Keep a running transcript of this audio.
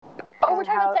we're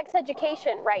talking about Sex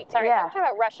Education, right? Sorry, Yeah. I'm talking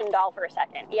about Russian Doll for a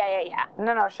second. Yeah.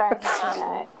 No, Shy hasn't seen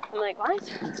that. I'm like,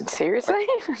 what? Seriously?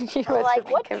 Like,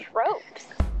 what tropes?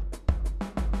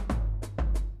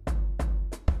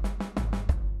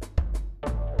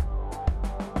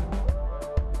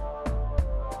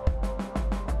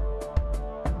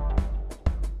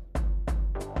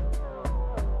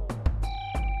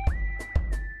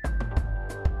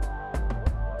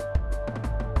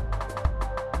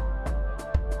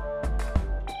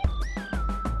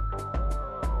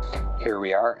 Here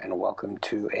we are, and welcome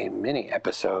to a mini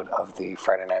episode of the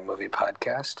Friday Night Movie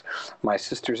Podcast. My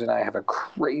sisters and I have a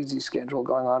crazy schedule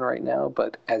going on right now,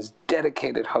 but as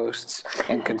dedicated hosts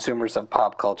and consumers of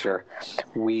pop culture,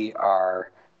 we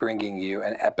are bringing you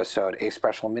an episode, a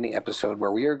special mini episode,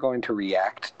 where we are going to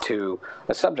react to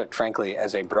a subject, frankly,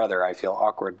 as a brother, I feel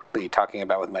awkwardly talking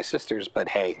about with my sisters, but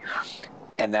hey,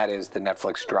 and that is the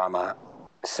Netflix drama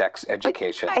Sex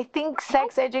Education. I think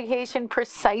Sex Education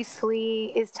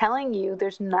precisely is telling you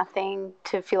there's nothing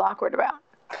to feel awkward about.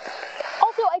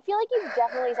 Also, I feel like you've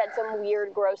definitely said some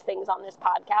weird, gross things on this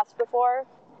podcast before,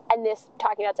 and this,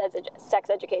 talking about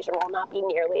sex education, will not be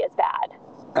nearly as bad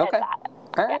as that.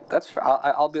 All right,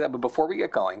 I'll do that. But before we get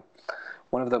going,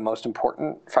 one of the most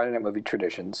important Friday Night Movie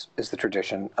traditions is the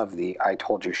tradition of the I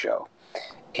Told You show.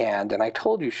 And an I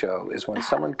Told You show is when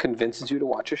someone convinces you to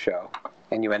watch a show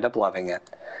and you end up loving it,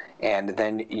 and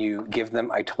then you give them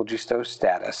I Told You so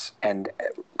status and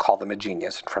call them a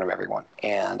genius in front of everyone.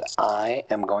 And I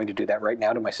am going to do that right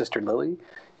now to my sister Lily.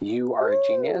 You are a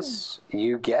genius.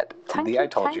 You get the I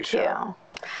Told You show.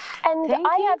 And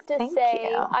I have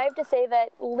to say that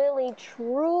Lily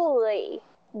truly,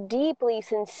 deeply,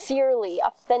 sincerely,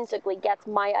 authentically gets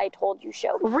my I Told You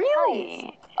show.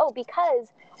 Really? Because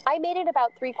I made it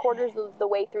about 3/4 of the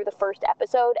way through the first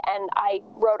episode, and I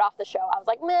wrote off the show. I was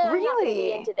like, man, I'm not going to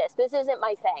be into this. This isn't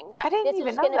my thing. I didn't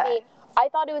even know that. I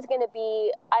thought it was going to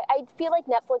be, I feel like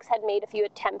Netflix had made a few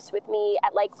attempts with me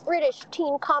at, like, British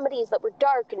teen comedies that were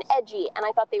dark and edgy, and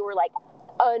I thought they were, like,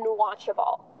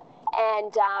 unwatchable.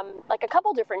 And, like, a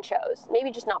couple different shows,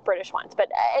 maybe just not British ones, but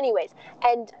anyways.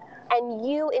 And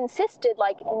you insisted,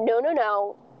 like,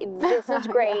 no, this is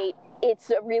great.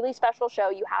 It's a really special show.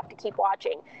 You have to keep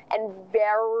watching. And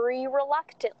very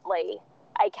reluctantly,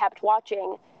 I kept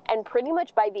watching. And pretty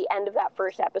much by the end of that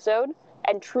first episode,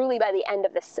 and truly by the end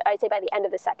of by the end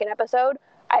of the second episode,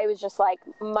 I was just like,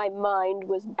 my mind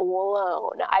was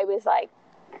blown. I was like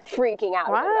freaking out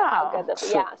about how good this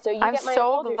is. Yeah, so you get my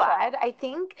so glad. show. I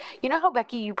think, you know how,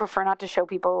 Becky, you prefer not to show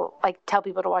people, like, tell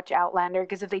people to watch Outlander,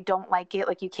 because if they don't like it,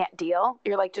 like, you can't deal.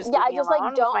 You're like, just leave me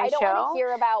alone with my show. I don't want to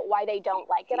hear about why they don't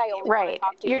like it. I only want to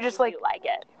talk to you if you like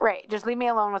it. Right, just leave me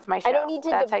alone with my show. I don't need to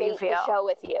debate the show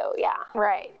with you, yeah.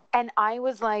 Right. And I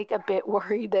was, like, a bit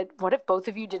worried that what if both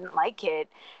of you didn't like it?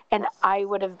 And I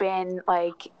would have been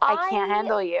like, I can't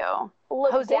handle you.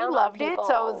 Jose loved it,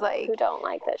 so I was like, who don't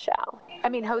like the show. I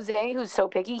mean, Jose, who's so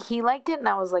picky, he liked it, and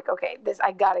I was like, okay,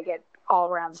 I gotta get all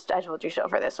around I Told You show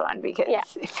for this one, because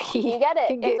if you get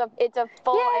it. It's a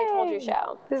full I Told You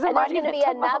show. And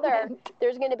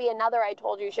there's going to be another I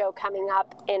Told You show coming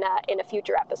up in a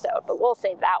future episode, but we'll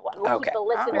save that one. We'll keep the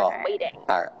listeners waiting.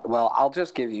 All right. Well, I'll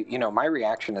just give you, my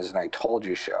reaction is an I Told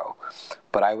You show,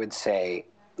 but I would say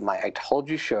my I Told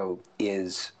You show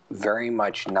is very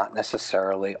much not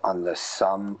necessarily on the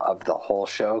sum of the whole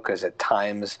show, because at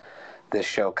times this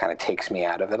show kind of takes me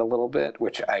out of it a little bit,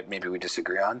 which maybe we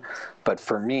disagree on. But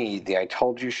for me, the I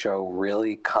Told You show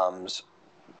really comes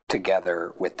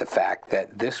together with the fact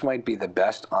that this might be the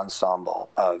best ensemble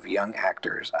of young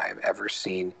actors I've ever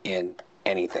seen in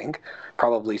anything,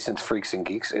 probably since Freaks and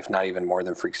Geeks, if not even more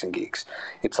than Freaks and Geeks.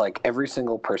 It's like every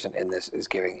single person in this is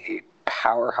giving a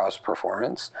powerhouse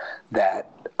performance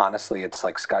that, honestly, it's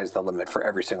like sky's the limit for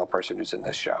every single person who's in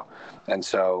this show. And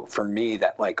so for me,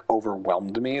 that, like,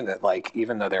 overwhelmed me, that, like,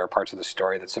 even though there are parts of the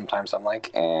story that sometimes I'm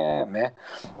like, meh,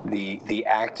 the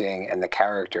acting and the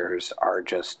characters are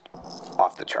just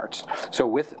off the charts. So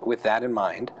with that in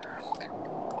mind,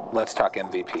 let's talk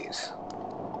MVPs.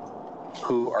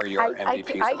 Who are your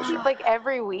MVPs of the show? Like,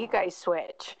 every week I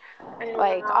switch.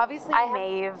 Like, obviously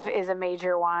Maeve is a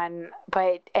major one,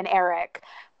 and Eric.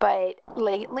 But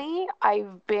lately,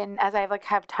 I've been, as I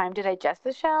have time to digest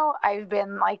the show, I've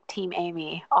been like Team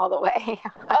Amy all the way.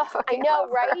 I know,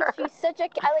 right? She's such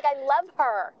I love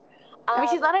her. I mean,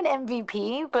 she's not an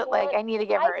MVP, but like, I need to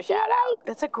give her a shout out.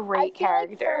 That's a great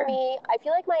character. Like for me, I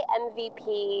feel like my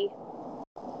MVP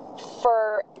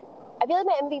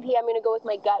I'm going to go with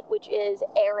my gut, which is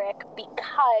Eric,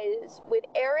 because with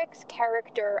Eric's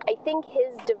character, I think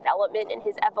his development and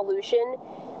his evolution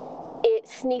it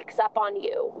sneaks up on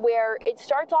you, where it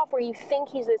starts off where you think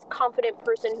he's this confident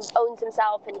person who owns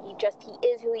himself and he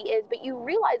is who he is, but you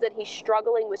realize that he's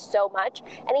struggling with so much,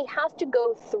 and he has to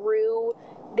go through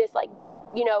this, like,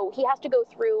 you know, he has to go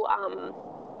through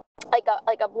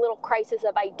like a little crisis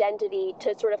of identity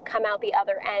to sort of come out the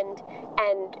other end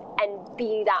and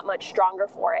be that much stronger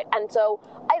for it. And so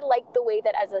I like the way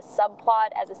that as a subplot,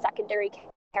 as a secondary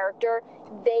character,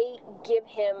 they give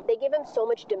him so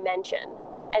much dimension.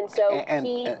 And so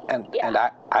and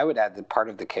I would add that part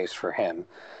of the case for him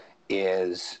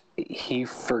is he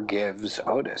forgives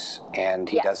Otis, and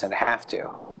he doesn't have to,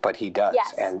 but he does.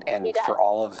 Yes, and he does. For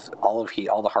all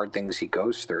the hard things he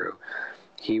goes through,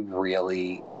 he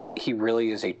really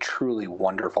is a truly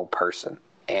wonderful person.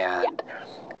 And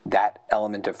that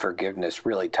element of forgiveness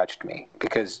really touched me,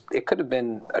 because it could have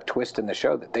been a twist in the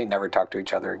show that they never talk to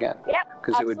each other again. Yeah,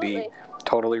 because it would be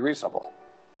totally reasonable.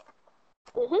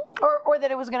 Mm-hmm. Or that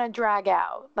it was going to drag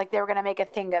out, like they were going to make a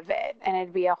thing of it, and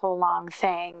it'd be a whole long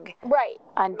thing, right?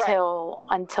 Until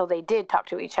they did talk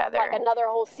to each other, like another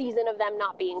whole season of them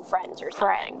not being friends or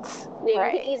something. You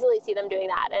could easily see them doing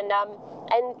that, and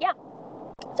yeah.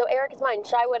 So Eric is mine.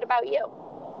 Shai, what about you?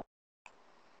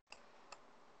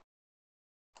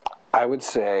 I would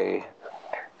say,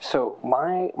 so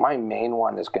my main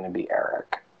one is going to be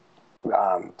Eric,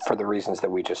 for the reasons that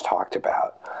we just talked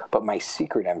about. But my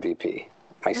secret MVP,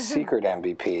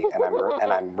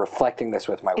 and I'm reflecting this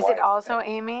with my wife. Is it also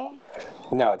Amy?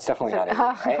 No, it's definitely not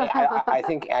Amy. I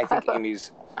think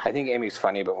Amy's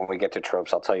funny, but when we get to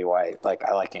tropes, I'll tell you why. Like,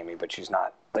 I like Amy, but she's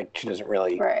not, like, she doesn't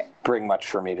really bring much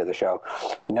for me to the show.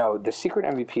 No, the secret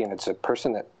MVP, and it's a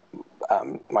person that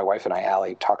my wife and I,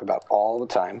 Allie, talk about all the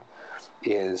time,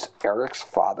 is Eric's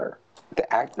father.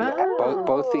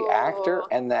 Both the actor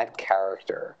and that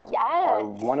character are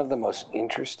one of the most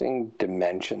interesting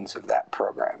dimensions of that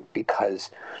program, because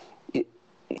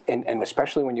and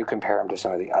especially when you compare him to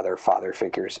some of the other father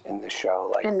figures in the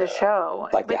show,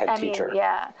 like the head teacher.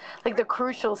 Like the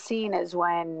crucial scene is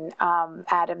when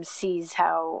Adam sees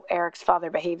how Eric's father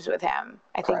behaves with him.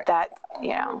 I think that,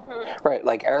 you know. Right,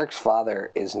 like Eric's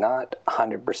father is not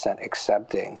 100%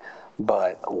 accepting,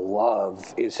 but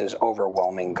love is his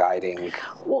overwhelming guiding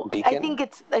beacon. I think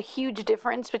it's a huge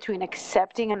difference between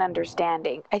accepting and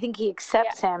understanding. I think he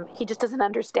accepts him, he just doesn't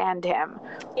understand him.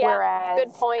 Yeah, whereas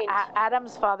good point.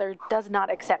 Adam's father does not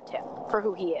accept him for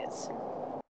who he is.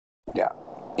 Yeah.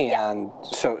 And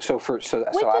which is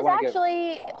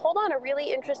actually, hold on, a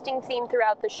really interesting theme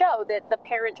throughout the show, that the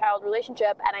parent-child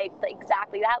relationship, and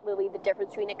exactly that, Lily, the difference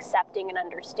between accepting and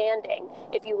understanding.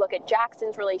 If you look at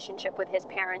Jackson's relationship with his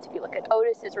parents, if you look at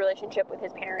Otis's relationship with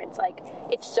his parents, like,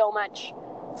 it's so much,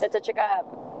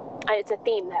 it's a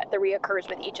theme that reoccurs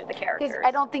with each of the characters.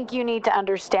 I don't think you need to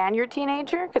understand your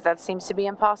teenager, because that seems to be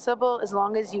impossible, as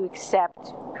long as you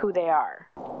accept who they are.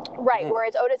 Right,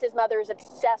 whereas Otis's mother is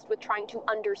obsessed with trying to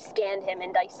understand him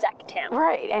and dissect him.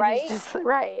 Right, and he's just,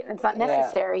 it's not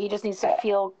necessary. He just needs to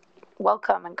feel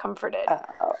welcome and comforted.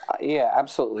 Yeah,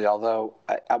 absolutely. Although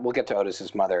we'll get to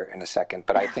Otis's mother in a second,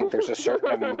 but I think there's a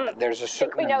certain I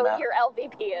think we know who your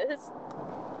LVP is.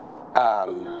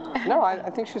 No, I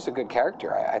think she's a good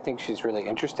character. I think she's really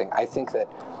interesting. I think that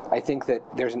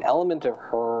there's an element of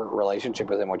her relationship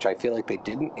with him which I feel like they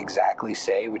didn't exactly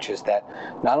say, which is that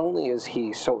not only is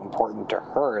he so important to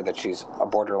her that she's a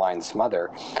borderline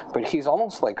smother, but he's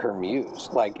almost like her muse.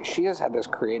 Like, she has had this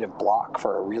creative block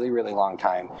for a really, really long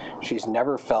time. She's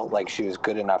never felt like she was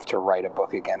good enough to write a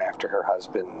book again after her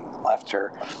husband left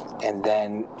her, and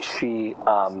then she's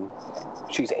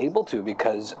able to,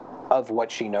 because of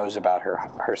what she knows about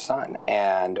her son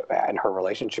and her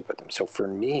relationship with him. So for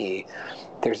me,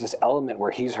 there's this element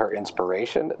where he's her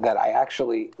inspiration that I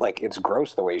actually, like, it's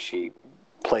gross the way she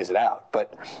plays it out,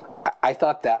 but I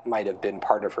thought that might have been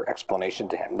part of her explanation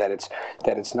to him, that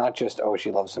it's not just, oh,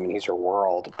 she loves him and he's her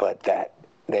world, but that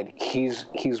he's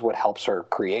what helps her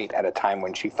create at a time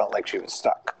when she felt like she was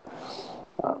stuck.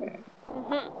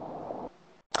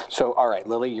 So, all right,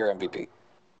 Lily, your MVP.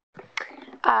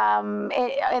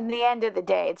 In the end of the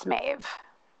day, it's Maeve.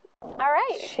 All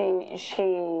right.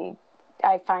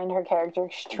 I find her character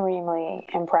extremely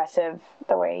impressive.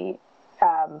 The way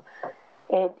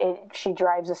she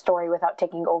drives a story without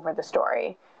taking over the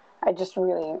story. I just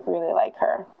really, really like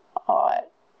her a lot.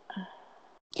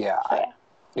 Yeah.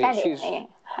 She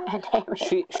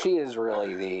is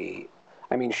really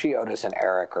she, Otis, and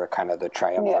Eric are kind of the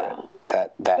triumvirate.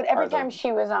 But every time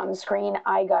she was on screen,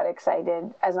 I got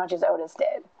excited as much as Otis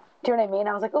did. Do you know what I mean?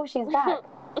 I was like, oh, she's back.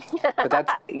 But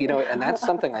that's, and that's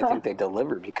something I think they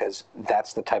deliver, because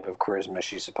that's the type of charisma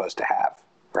she's supposed to have.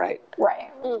 right?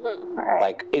 Right. Right.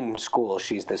 Like in school,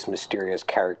 she's this mysterious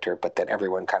character, but that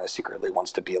everyone kind of secretly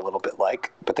wants to be a little bit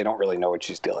like, but they don't really know what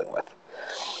she's dealing with.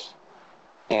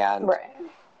 And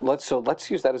let's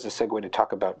use that as a segue to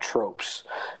talk about tropes,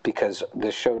 because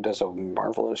this show does a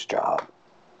marvelous job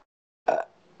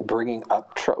bringing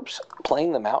up tropes,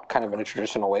 playing them out kind of in a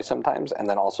traditional way sometimes, and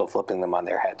then also flipping them on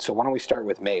their head. So why don't we start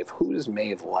with Maeve? Who is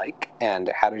Maeve like,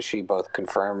 and how does she both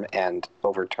confirm and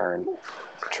overturn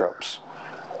tropes?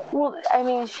 Well, I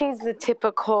mean, she's the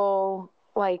typical,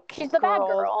 like, she's the bad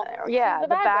girl. Yeah, the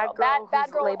bad girl bad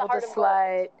who's girl labeled a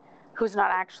slut, who's not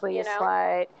actually a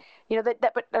slut. You know,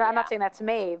 but I'm not saying that's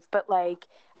Maeve, but, like,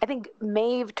 I think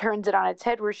Maeve turns it on its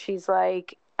head where she's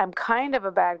like, I'm kind of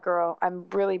a bad girl. I'm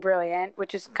really brilliant,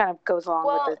 which is kind of goes along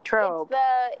with the trope.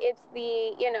 It's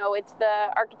the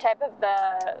archetype of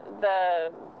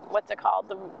the what's it called?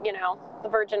 The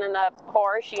virgin and the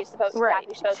whore. She's supposed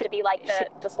to be like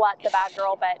the slut, the bad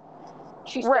girl, but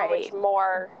she's so much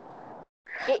more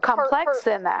complex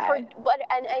than that.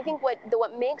 And I think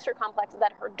what makes her complex is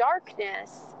that her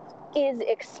darkness is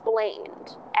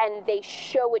explained, and they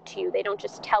show it to you. They don't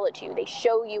just tell it to you. They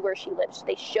show you where she lives.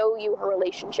 They show you her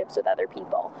relationships with other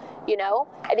people.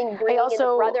 I think bringing in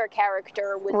the brother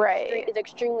character is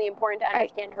extremely important to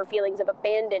understand her feelings of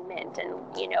abandonment, and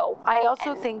I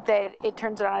also think that it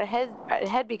turns it on its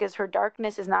head because her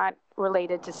darkness is not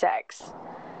related to sex.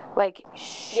 Like,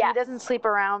 she doesn't sleep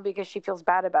around because she feels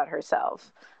bad about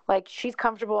herself. Like, she's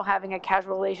comfortable having a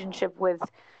casual relationship with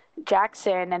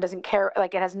Jackson and doesn't care.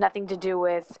 Like, it has nothing to do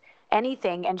with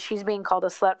anything, and she's being called a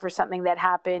slut for something that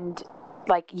happened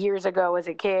like years ago as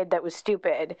a kid that was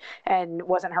stupid and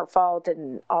wasn't her fault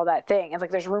and all that thing. And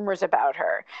like, there's rumors about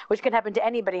her, which can happen to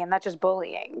anybody, and that's just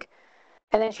bullying.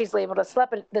 And then she's labeled a slut,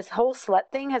 but this whole slut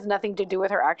thing has nothing to do with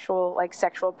her actual, like,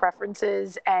 sexual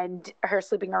preferences, and her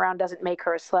sleeping around doesn't make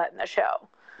her a slut in the show.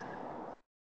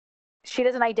 She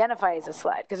doesn't identify as a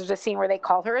slut, because there's a scene where they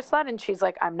call her a slut, and she's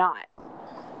like, I'm not.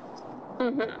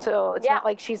 So it's not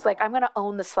like she's like, I'm going to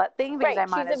own the slut thing because I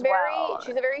might as well.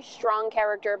 She's a very strong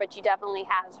character, but she definitely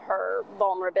has her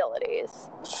vulnerabilities.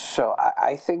 So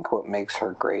I think what makes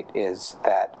her great is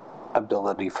that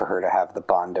ability for her to have the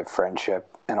bond of friendship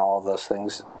and all of those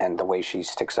things, and the way she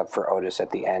sticks up for Otis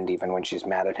at the end, even when she's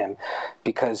mad at him.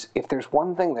 Because if there's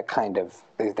one thing that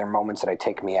there are moments that I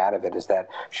take me out of it, is that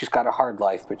she's got a hard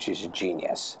life, but she's a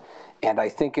genius. And I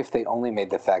think if they only made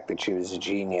the fact that she was a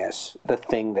genius the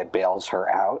thing that bails her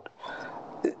out,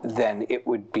 then it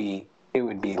would be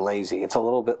lazy. It's a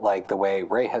little bit like the way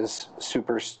Ray has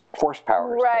super force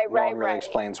powers. No one really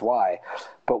explains why.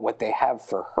 But what they have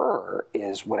for her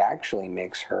is what actually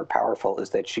makes her powerful is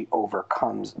that she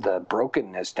overcomes the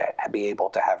brokenness to be able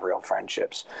to have real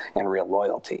friendships and real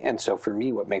loyalty. And so for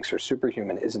me, what makes her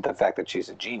superhuman isn't the fact that she's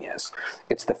a genius.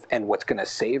 And what's going to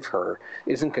save her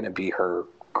isn't going to be her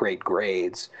great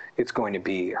grades. It's going to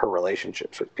be her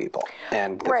relationships with people.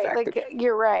 And the fact that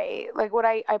you're right. Like, what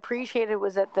I appreciated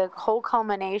was that the whole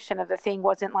culmination of the thing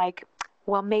wasn't like,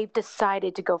 well, Maeve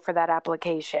decided to go for that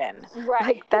application. Right.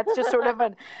 Like, that's just sort of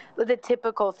the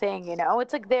typical thing,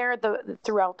 It's like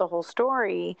throughout the whole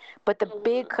story, but the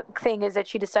big thing is that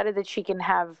she decided that she can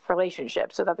have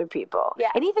relationships with other people. Yeah.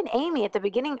 And even Amy at the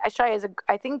beginning,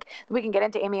 I think we can get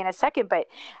into Amy in a second, but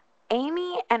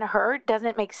Amy and her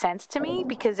doesn't make sense to me,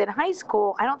 because in high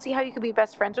school, I don't see how you could be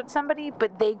best friends with somebody,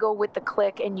 but they go with the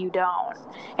clique and you don't,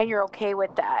 and you're okay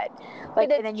with that.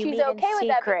 Like, and then you meet in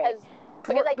secret.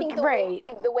 Because I think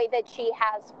the way that she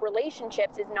has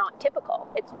relationships is not typical.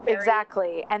 It's very,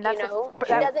 exactly, and that's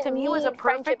that to me was a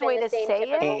perfect way to say it.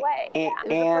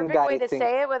 And I think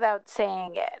say it without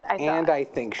saying it. I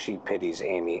think she pities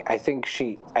Amy. I think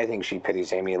she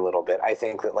pities Amy a little bit. I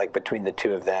think that, like, between the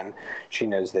two of them, she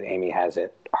knows that Amy has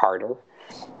it harder.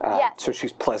 So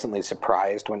she's pleasantly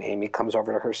surprised when Amy comes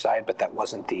over to her side, but that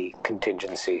wasn't the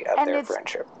contingency of their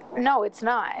friendship. No, it's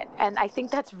not. And I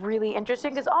think that's really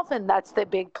interesting, because often that's the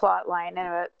big plot line in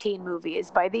a teen movie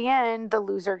is, by the end, the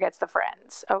loser gets the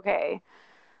friends. Okay.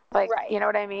 Like, you know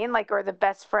what I mean? Like, or the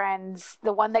best friends,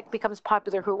 the one that becomes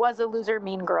popular who was a loser,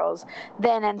 Mean Girls,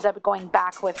 then ends up going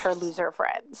back with her loser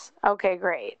friends. Okay,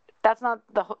 great. That's not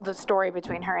the story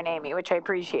between her and Amy, which I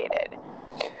appreciated.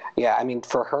 Yeah, I mean,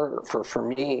 for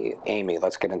me, Amy,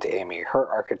 let's get into Amy. Her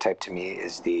archetype to me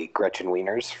is the Gretchen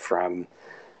Wieners from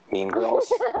Mean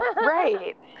Girls.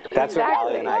 Right. That's what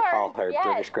Allie and I call her,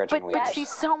 British Gretchen Wieners. But she's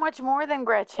so much more than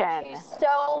Gretchen. She's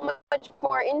so much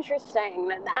more interesting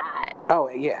than that. Oh,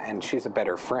 yeah, and she's a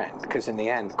better friend, because in the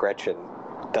end, Gretchen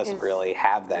doesn't really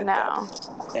have that depth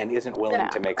and isn't willing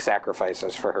to make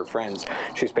sacrifices for her friends.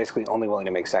 She's basically only willing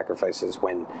to make sacrifices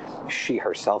when she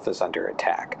herself is under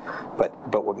attack. But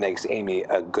what makes Amy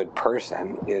a good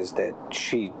person is that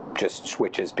she just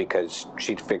switches because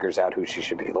she figures out who she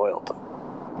should be loyal to.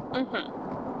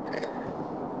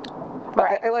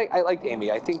 But I like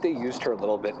Amy. I think they used her a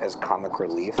little bit as comic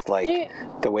relief, like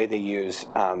the way they use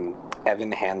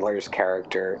Evan Handler's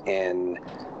character in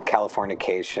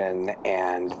Californication,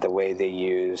 and the way they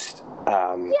used.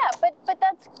 But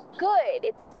that's good.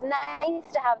 It's nice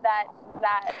to have that.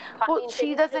 Well,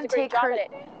 she doesn't take her. She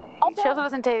also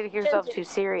doesn't take herself too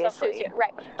seriously.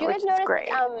 Right. Do you guys notice?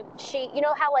 She, you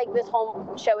know how like this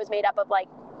whole show is made up of like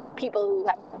people who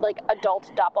have like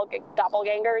adult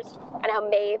doppelgangers, and how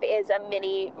Maeve is a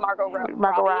mini Margot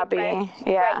Robbie. Right?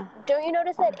 Yeah. Right. Don't you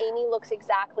notice that Amy looks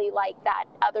exactly like that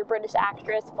other British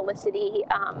actress, Felicity?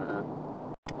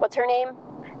 What's her name?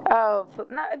 Oh,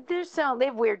 no, they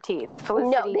have weird teeth.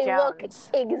 Felicity they Jones. look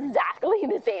exactly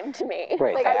the same to me.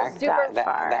 Right, like, the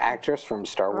actress from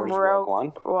Star Wars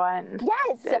Rogue One.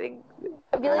 Yes.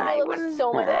 I feel like they look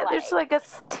so much alike. There's like a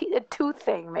tooth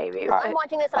thing, maybe. I'm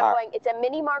watching this and I'm going, it's a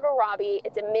mini Margot Robbie,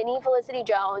 it's a mini Felicity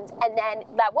Jones, and then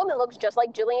that woman looks just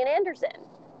like Gillian Anderson.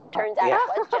 Turns out it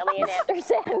was Gillian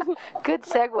Anderson. Good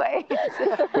segue.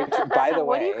 Which, by the way,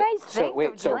 what do you guys think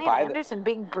of Gillian Anderson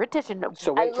being British? And I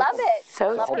love it.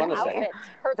 So hold on a second.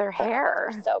 Their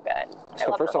hair. So good.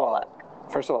 So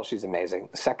first of all, she's amazing.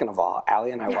 Second of all,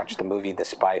 Allie and I watched the movie The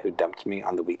Spy Who Dumped Me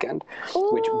on the weekend,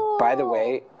 which, by the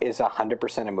way, is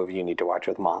 100% a movie you need to watch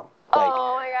with Mom. Like,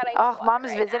 oh my God! Mom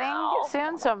is visiting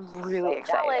soon, so I'm really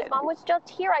excited. Jealous. Mom was just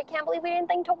here. I can't believe we didn't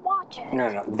think to watch it.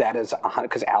 No, that is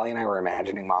because Allie and I were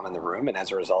imagining Mom in the room, and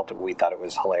as a result, we thought it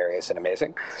was hilarious and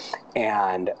amazing.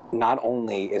 And not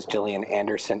only is Gillian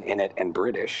Anderson in it and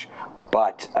British,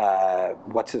 but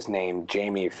what's his name?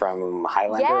 Jamie from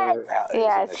Highlander.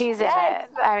 Yes, he's in it.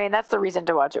 I mean, that's the reason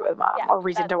to watch it with Mom, or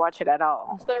reason to watch it at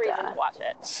all. That's the reason to watch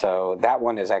it. So that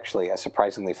one is actually a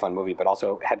surprisingly fun movie, but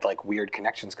also had like weird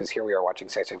connections because here we are watching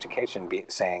Sex Education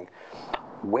saying,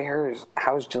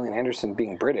 how's Gillian Anderson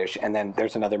being British? And then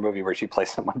there's another movie where she plays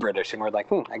someone British, and we're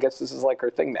like, I guess this is like her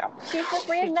thing now. She's just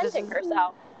reinventing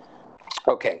herself.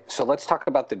 Okay, so let's talk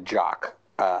about the jock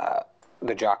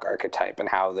archetype and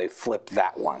how they flipped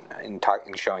that one in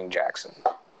showing Jackson.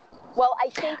 Well, I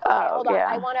think. Hold on.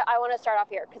 I want to start off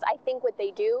here because I think what they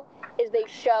do is they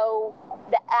show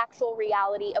the actual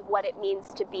reality of what it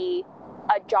means to be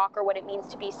a jock, or what it means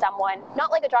to be someone,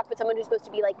 not like a jock, but someone who's supposed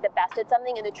to be like the best at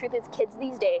something. And the truth is, kids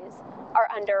these days are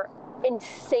under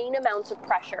insane amounts of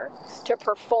pressure to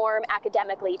perform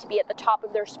academically, to be at the top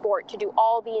of their sport, to do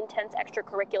all the intense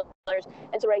extracurriculars.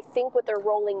 And so I think what they're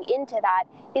rolling into that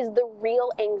is the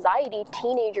real anxiety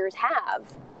teenagers have.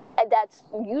 And that's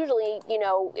usually,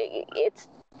 it's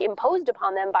imposed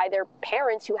upon them by their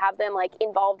parents who have them like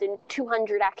involved in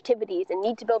 200 activities and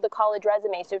need to build a college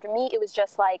resume. So for me, it was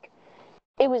just like,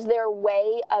 it was their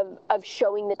way of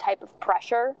showing the type of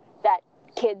pressure that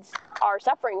kids are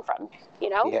suffering from,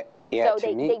 Yeah, so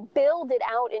they build it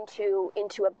out into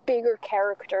a bigger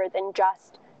character than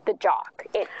just the jock.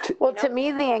 To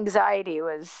me, the anxiety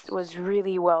was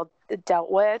really well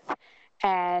dealt with,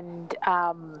 and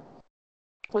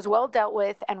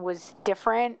was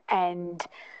different and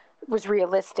was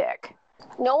realistic.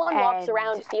 No one walks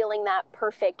around feeling that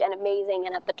perfect and amazing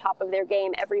and at the top of their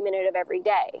game every minute of every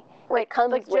day. It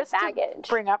comes with baggage. To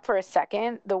bring up for a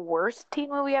second the worst teen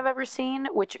movie I've ever seen,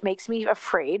 which makes me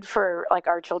afraid for like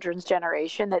our children's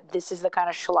generation that this is the kind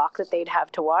of schlock that they'd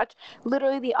have to watch.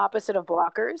 Literally the opposite of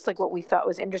Blockers, like what we thought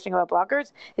was interesting about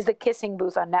Blockers, is The Kissing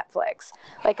Booth on Netflix.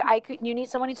 Like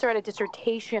someone needs to write a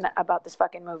dissertation about this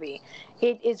fucking movie.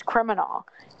 It is criminal.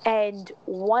 And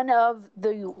one of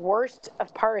the worst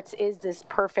of parts is this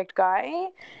perfect guy.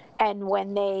 And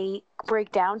when they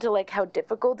break down to like how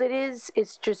difficult it is,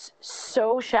 it's just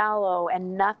so shallow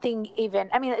and nothing even,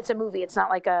 I mean, it's a movie. It's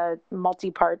not like a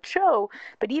multi-part show,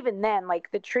 but even then, like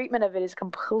the treatment of it is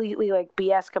completely like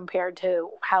BS compared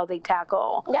to how they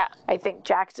tackle, I think,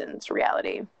 Jackson's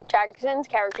reality. Jackson's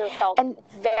character felt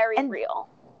very real.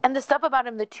 And the stuff about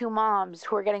him, the two moms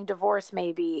who are getting divorced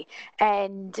maybe,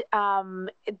 and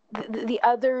the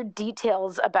other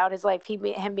details about his life,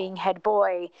 him being head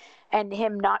boy and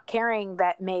him not caring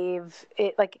that Maeve,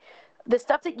 like the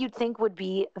stuff that you'd think would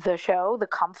be the show, the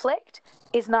conflict,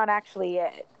 is not actually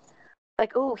it.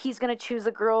 Like, oh, he's going to choose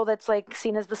a girl that's like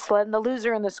seen as the slut and the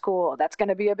loser in the school. That's going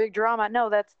to be a big drama. No,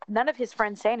 none of his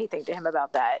friends say anything to him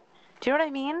about that. Do you know what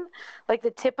I mean? Like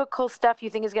the typical stuff you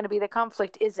think is going to be the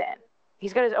conflict isn't.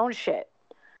 He's got his own shit.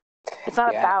 It's not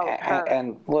about her.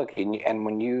 And look, and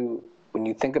when you when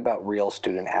you think about real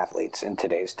student athletes in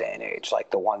today's day and age, like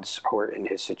the ones who are in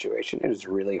his situation, it is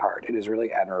really hard. It is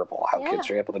really admirable how kids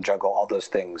are able to juggle all those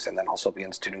things and then also be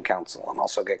in student council and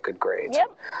also get good grades.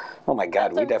 Yep. Oh my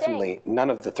God, we definitely, none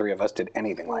of the three of us did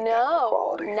anything like that for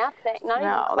quality. No, nothing. Not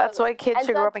even close. That's why kids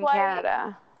who grew up in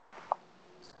Canada.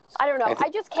 I don't know. I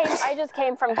just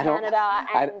came from Canada,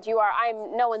 and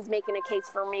no one's making a case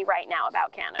for me right now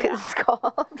about Canada. It's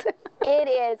cold. It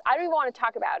is. I don't even want to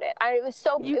talk about it. It was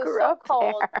so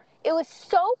cold. There. It was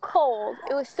so cold.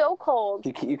 It was so cold.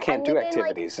 You can't do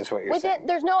activities, is what you're saying.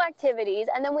 There's no activities.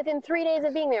 And then within 3 days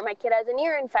of being there, my kid has an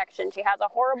ear infection. She has a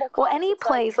horrible cold. Well, any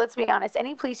place, let's be honest,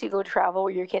 any place you go travel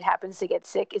where your kid happens to get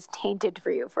sick is tainted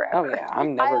for you forever. Oh, yeah.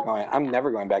 I'm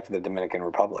never going back to the Dominican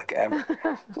Republic, ever.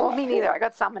 Well, me neither. I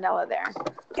got salmonella there.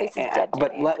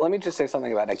 But let me just say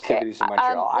something about activities in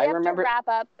Montreal. I remember to wrap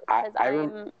up because I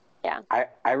remember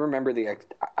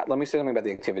let me say something about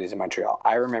the activities in Montreal.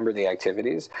 I remember the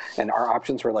activities, and our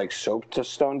options were like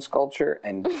soapstone sculpture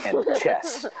and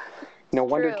chess. No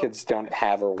wonder kids don't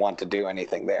have or want to do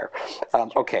anything there.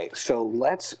 Okay, so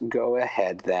let's go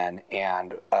ahead then,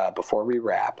 and before we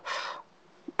wrap,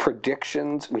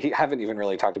 predictions. We haven't even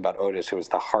really talked about Otis, who is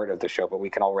the heart of the show, but we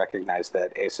can all recognize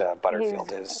that Asa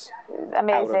Butterfield is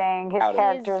amazing. His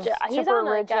character's super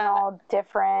original,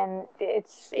 different.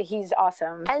 He's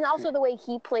awesome. And also the way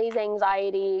he plays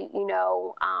anxiety,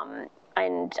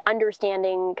 and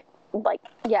understanding,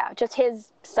 just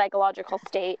his psychological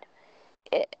state.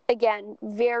 Again,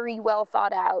 very well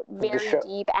thought out, very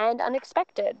deep and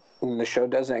unexpected. The show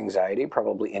does anxiety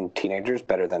probably in teenagers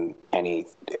better than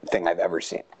anything I've ever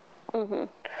seen.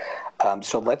 Mm-hmm.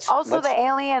 So let's the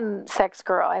alien sex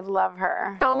girl. I love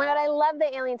her. Oh my God, I love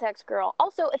the alien sex girl.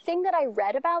 Also, a thing that I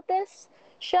read about this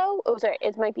show. Oh, sorry,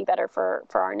 it might be better for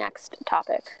our next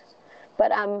topic.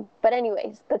 But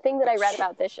anyways, the thing that I read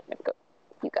about this.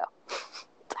 You go.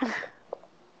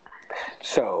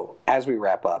 So, as we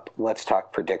wrap up, let's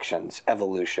talk predictions,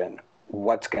 evolution,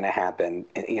 what's going to happen.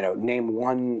 Name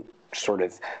one sort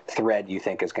of thread you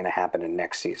think is going to happen in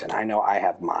next season. I know I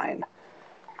have mine.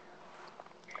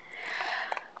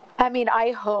 I mean,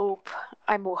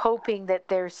 I'm hoping that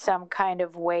there's some kind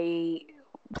of way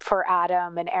for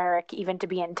Adam and Eric even to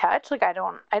be in touch. Like, I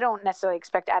don't necessarily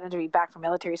expect Adam to be back from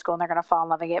military school and they're going to fall in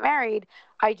love and get married.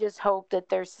 I just hope that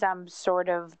there's some sort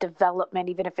of development,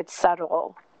 even if it's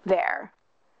subtle, there.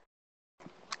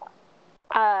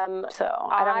 So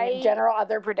I don't mean in general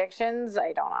other predictions.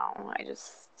 I don't know.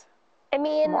 I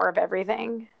mean more of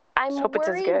everything. I hope it's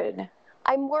as good.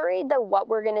 I'm worried that what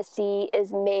we're going to see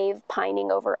is Maeve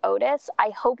pining over Otis. I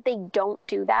hope they don't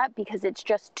do that because it's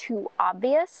just too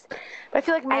obvious. But I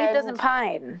feel like Maeve doesn't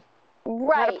pine.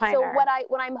 Right. So what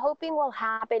I'm hoping will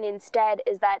happen instead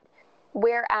is that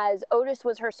whereas Otis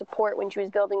was her support when she was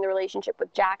building the relationship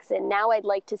with Jackson, now I'd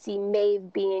like to see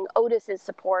Maeve being Otis's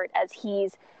support as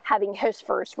he's having his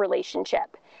first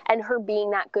relationship and her being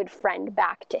that good friend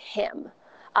back to him.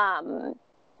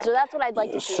 So that's what I'd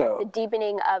like to see, the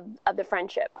deepening of the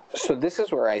friendship. So this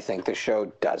is where I think the show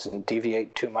doesn't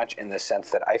deviate too much in the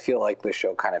sense that I feel like the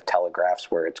show kind of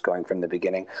telegraphs where it's going from the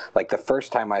beginning. Like the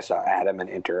first time I saw Adam and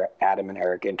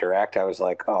Eric interact, I was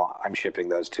like, oh, I'm shipping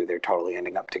those two. They're totally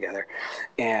ending up together.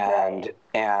 And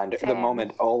the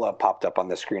moment Ola popped up on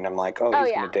the screen, I'm like, oh,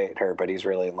 he's going to date her, but he's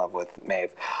really in love with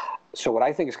Maeve. So what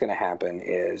I think is going to happen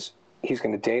is he's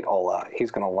going to date Ola.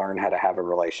 He's going to learn how to have a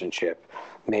relationship.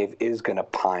 Maeve is going to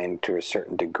pine to a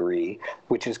certain degree,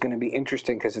 which is going to be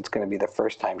interesting because it's going to be the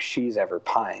first time she's ever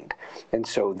pined. And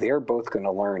so they're both going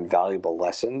to learn valuable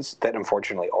lessons that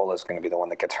unfortunately Ola's going to be the one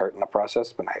that gets hurt in the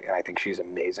process. But I think she's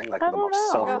amazing. Like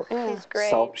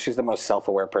she's the most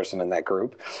self-aware person in that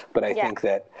group. But I think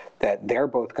that they're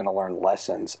both going to learn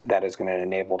lessons that is going to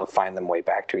enable to find them way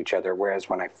back to each other. Whereas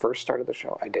when I first started the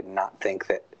show, I did not think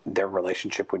that their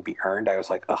relationship would be earned. I was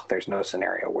like, oh, there's no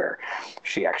scenario where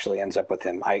she actually ends up with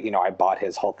him. I bought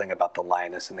his whole thing about the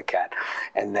lioness and the cat.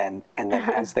 And then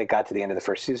as they got to the end of the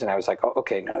first season, I was like, oh,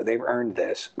 okay, no, they've earned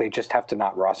this. They just have to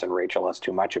not Ross and Rachel us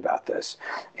too much about this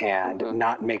and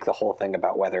not make the whole thing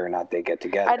about whether or not they get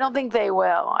together. I don't think they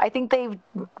will. I think they've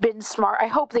been smart. I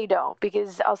hope they don't,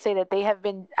 because I'll say that they have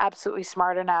been absolutely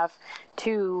smart enough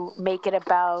to make it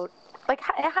about, like,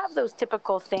 have those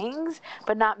typical things,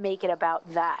 but not make it about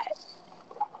that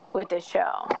with this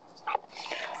show.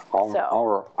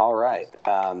 All right.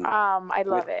 I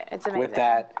love it. It's amazing. With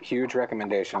that huge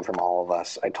recommendation from all of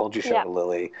us, I told you so to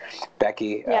Lily.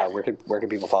 Becky, where can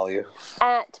people follow you?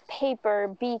 At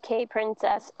Paper BK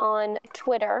Princess on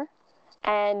Twitter.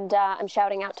 And I'm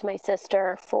shouting out to my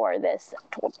sister for this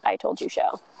I Told You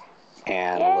show.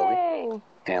 And Lily?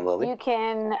 And Lily? You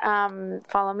can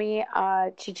follow me,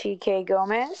 Chichi K.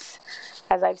 Gomez,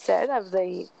 as I've said, of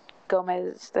the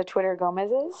Twitter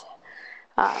Gomezes.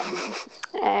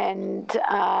 And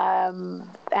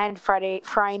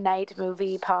Friday Night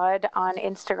Movie Pod on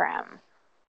Instagram.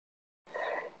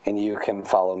 And you can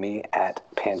follow me at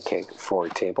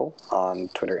Pancake4Table on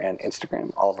Twitter and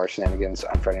Instagram. All of our shenanigans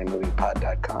on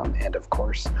FridayNightMoviePod.com. And of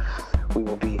course, we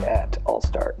will be at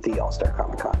the All-Star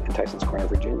Comic-Con in Tysons Corner,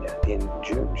 Virginia in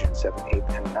June 7th,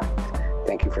 8th, and 9th.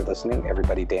 Thank you for listening.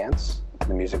 Everybody dance to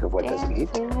the music of What Doesn't Eat.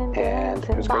 And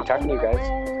it was great talking to you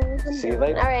guys. See you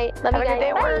later. All right. Love you guys. Have a good day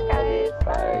at work, guys.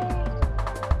 Bye.